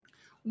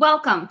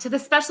Welcome to the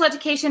Special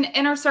Education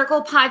Inner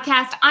Circle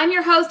podcast. I'm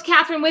your host,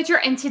 Catherine Witcher,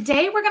 and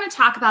today we're going to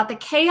talk about the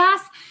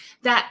chaos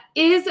that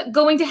is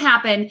going to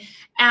happen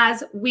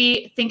as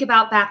we think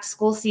about back to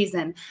school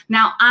season.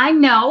 Now, I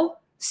know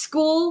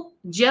school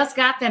just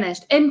got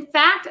finished. In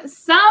fact,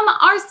 some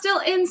are still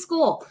in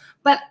school,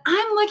 but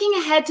I'm looking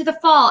ahead to the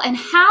fall and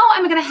how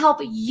I'm going to help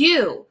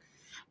you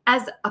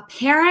as a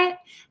parent,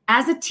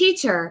 as a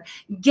teacher,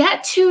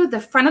 get to the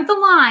front of the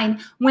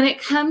line when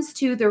it comes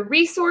to the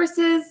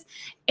resources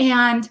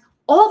and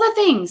all the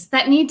things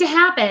that need to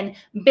happen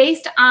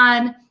based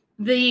on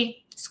the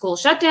school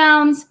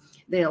shutdowns,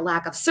 the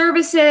lack of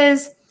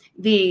services,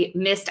 the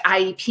missed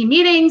IEP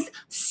meetings.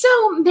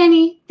 So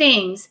many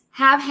things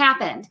have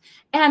happened.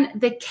 And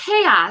the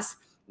chaos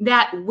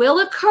that will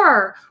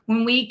occur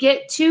when we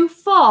get to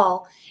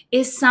fall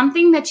is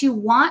something that you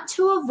want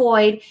to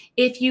avoid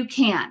if you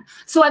can.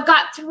 So I've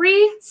got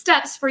 3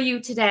 steps for you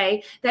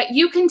today that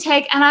you can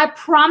take, and I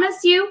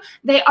promise you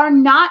they are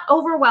not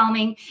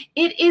overwhelming.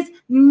 It is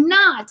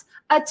not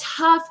a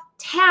tough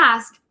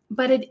task,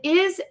 but it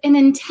is an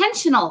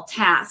intentional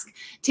task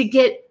to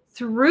get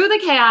through the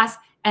chaos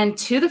and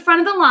to the front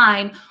of the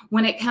line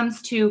when it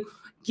comes to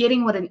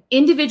getting what an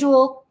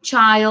individual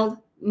child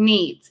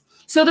needs.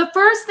 So the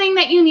first thing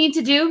that you need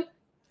to do,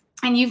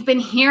 and you've been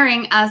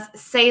hearing us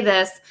say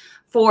this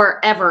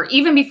forever,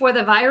 even before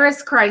the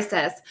virus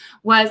crisis,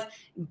 was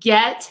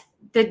get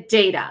the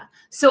data.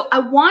 So I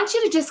want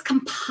you to just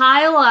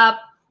compile up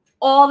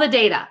all the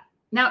data.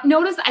 Now,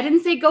 notice I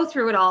didn't say go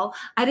through it all.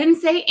 I didn't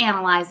say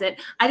analyze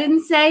it. I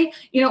didn't say,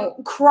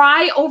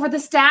 cry over the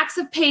stacks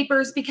of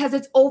papers because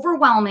it's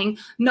overwhelming.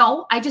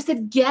 No, I just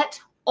said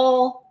get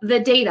all the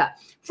data.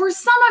 For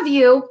some of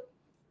you,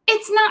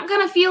 it's not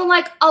going to feel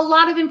like a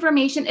lot of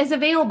information is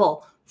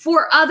available.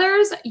 For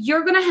others,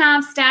 you're going to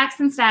have stacks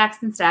and stacks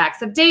and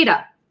stacks of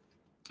data.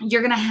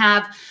 You're going to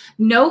have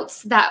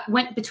notes that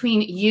went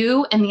between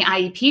you and the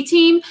IEP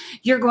team.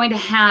 You're going to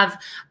have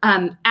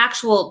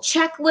actual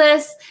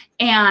checklists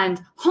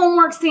and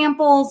homework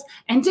samples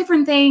and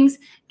different things,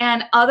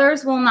 and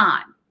others will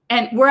not.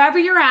 And wherever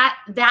you're at,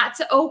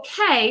 that's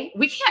okay.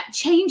 We can't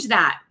change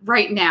that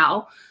right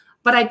now,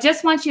 but I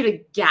just want you to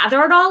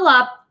gather it all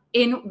up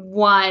in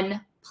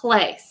one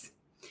place.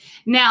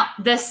 Now,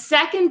 the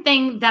second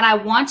thing that I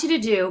want you to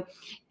do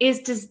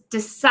is to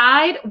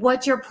decide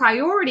what your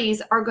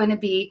priorities are going to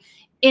be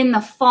in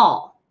the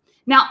fall.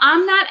 Now,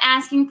 I'm not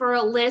asking for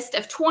a list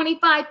of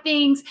 25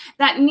 things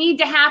that need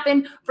to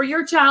happen for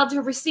your child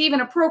to receive an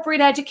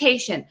appropriate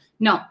education.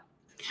 No,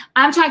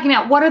 I'm talking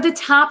about what are the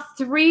top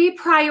 3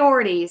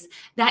 priorities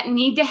that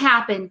need to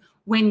happen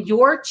when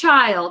your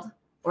child,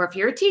 or if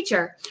you're a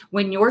teacher,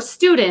 when your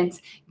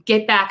students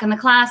get back in the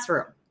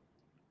classroom.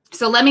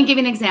 So let me give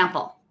you an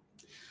example.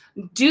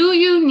 Do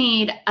you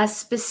need a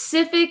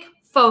specific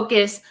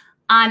focus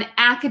on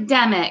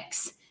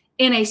academics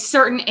in a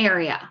certain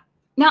area?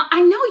 Now,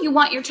 I know you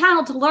want your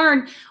child to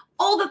learn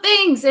all the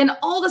things in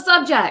all the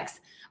subjects,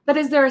 but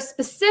is there a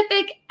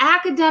specific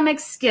academic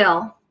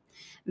skill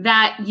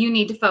that you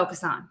need to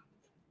focus on?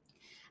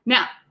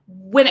 Now,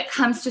 when it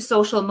comes to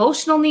social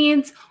emotional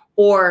needs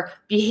or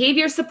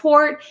behavior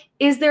support,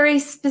 is there a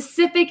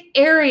specific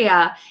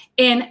area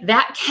in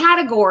that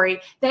category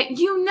that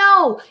you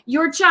know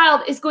your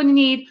child is going to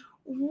need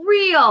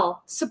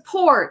real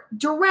support,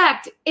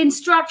 direct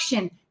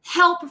instruction,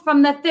 help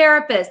from the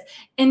therapist,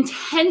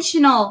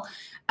 intentional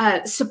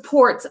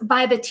supports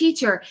by the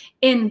teacher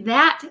in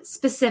that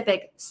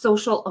specific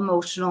social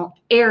emotional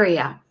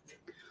area?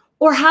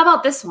 Or how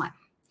about this one?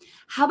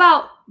 How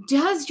about,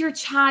 does your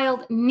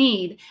child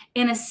need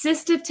an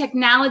assistive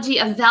technology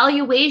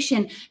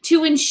evaluation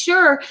to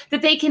ensure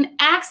that they can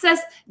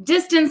access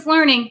distance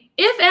learning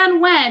if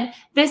and when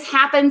this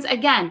happens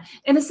again?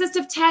 An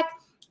assistive tech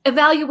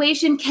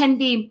evaluation can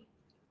be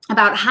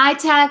about high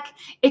tech.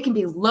 It can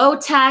be low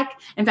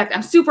tech. In fact,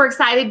 I'm super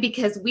excited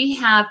because we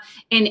have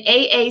an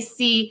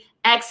AAC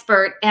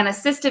expert and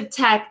assistive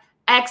tech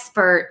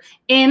expert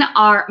in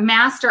our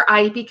Master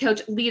IEP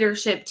Coach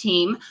leadership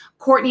team,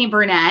 Courtney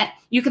Burnett.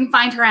 You can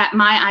find her at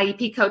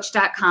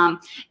myiepcoach.com.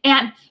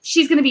 And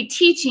she's going to be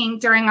teaching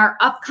during our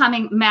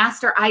upcoming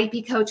Master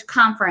IEP Coach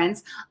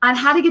conference on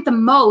how to get the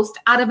most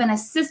out of an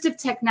assistive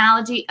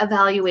technology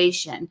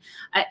evaluation.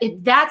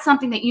 If that's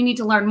something that you need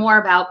to learn more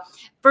about,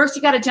 first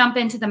you got to jump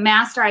into the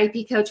Master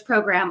IEP Coach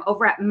program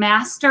over at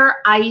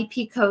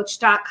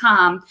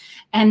masteriepcoach.com.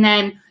 And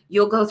then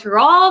you'll go through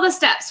all the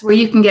steps where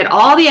you can get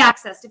all the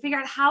access to figure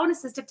out how an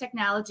assistive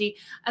technology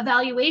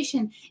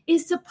evaluation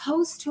is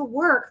supposed to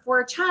work for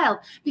a child.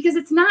 Because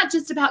it's not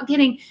just about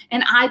getting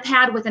an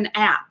iPad with an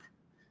app.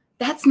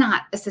 That's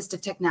not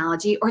assistive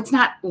technology, or it's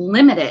not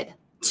limited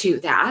to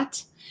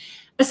that.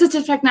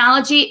 Assistive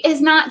technology is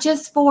not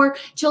just for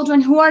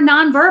children who are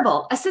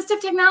nonverbal.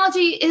 Assistive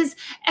technology is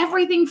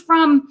everything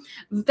from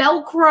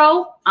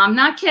Velcro. I'm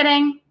not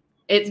kidding.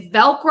 It's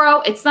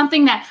Velcro. It's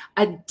something that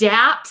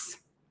adapts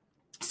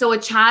so a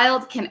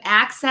child can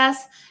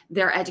access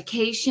their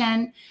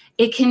education.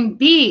 It can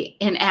be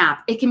an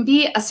app. It can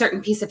be a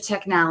certain piece of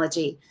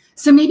technology.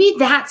 So maybe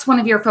that's one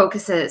of your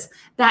focuses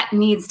that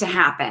needs to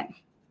happen.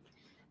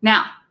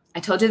 Now, I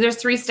told you there's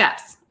 3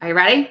 steps. Are you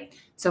ready?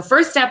 So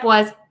first step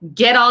was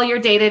get all your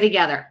data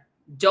together.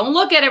 Don't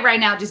look at it right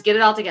now. Just get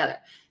it all together.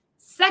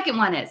 Second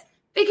one is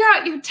figure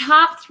out your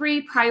top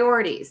 3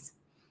 priorities.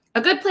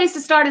 A good place to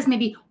start is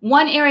maybe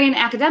one area in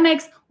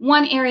academics,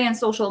 one area in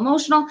social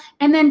emotional,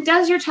 and then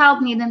does your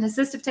child need an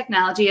assistive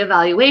technology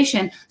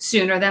evaluation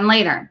sooner than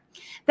later?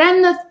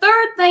 Then the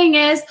third thing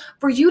is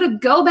for you to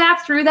go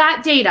back through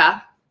that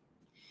data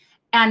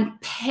and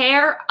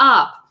pair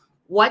up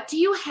what do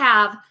you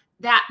have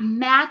that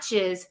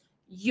matches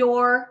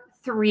your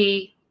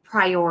 3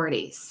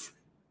 priorities.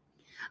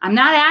 I'm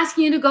not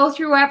asking you to go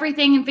through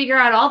everything and figure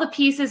out all the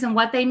pieces and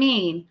what they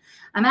mean.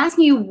 I'm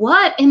asking you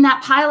what in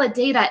that pile of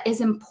data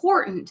is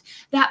important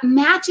that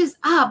matches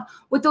up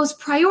with those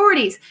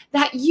priorities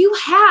that you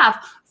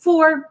have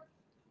for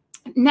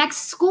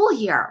next school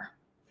year.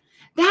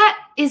 That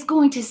is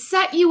going to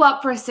set you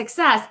up for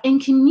success in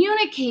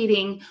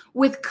communicating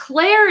with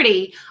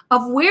clarity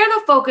of where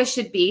the focus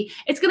should be.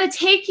 It's going to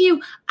take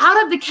you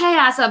out of the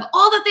chaos of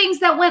all the things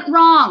that went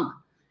wrong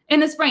in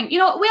the spring. We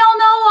all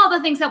know all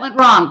the things that went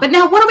wrong, but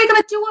now what are we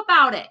going to do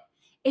about it?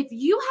 If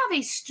you have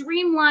a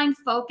streamlined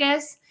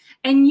focus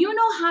and you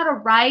know how to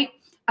write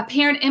a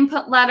parent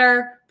input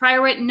letter,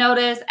 prior written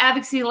notice,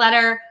 advocacy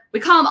letter, we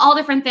call them all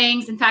different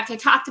things. In fact, I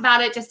talked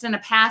about it just in a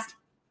past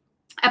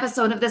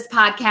episode of this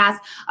podcast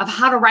of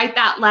how to write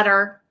that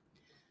letter,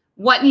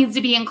 what needs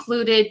to be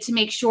included to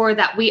make sure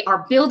that we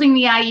are building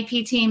the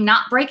IEP team,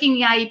 not breaking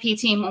the IEP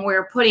team, when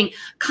we're putting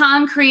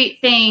concrete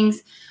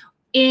things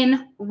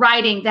in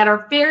writing that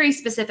are very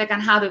specific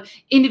on how to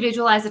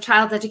individualize a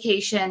child's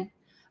education.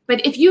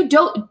 But if you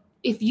don't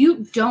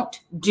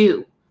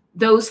do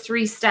those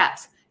 3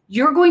 steps,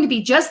 you're going to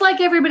be just like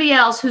everybody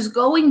else who's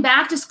going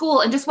back to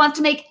school and just wants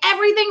to make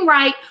everything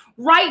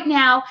right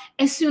now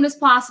as soon as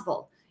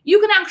possible. You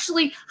can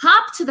actually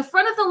hop to the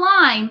front of the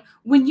line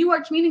when you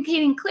are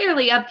communicating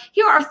clearly of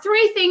here are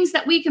 3 things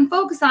that we can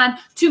focus on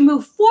to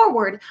move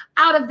forward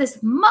out of this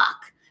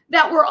muck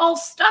that we're all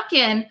stuck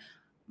in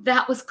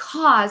that was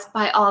caused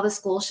by all the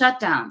school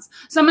shutdowns.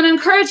 So I'm going to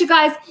encourage you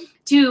guys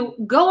to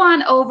go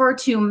on over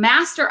to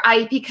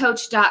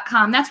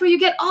masteriepcoach.com. That's where you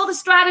get all the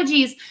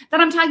strategies that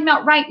I'm talking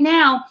about right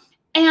now,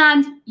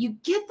 and you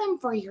get them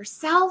for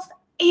yourself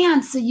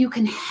and so you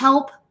can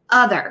help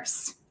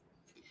others.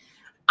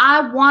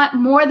 I want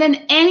more than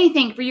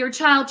anything for your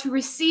child to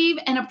receive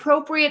an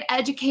appropriate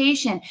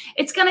education.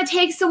 It's going to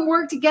take some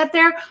work to get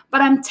there,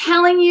 but I'm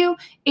telling you,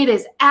 it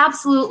is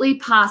absolutely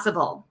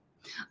possible.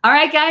 All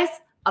right, guys,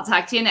 I'll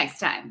talk to you next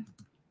time.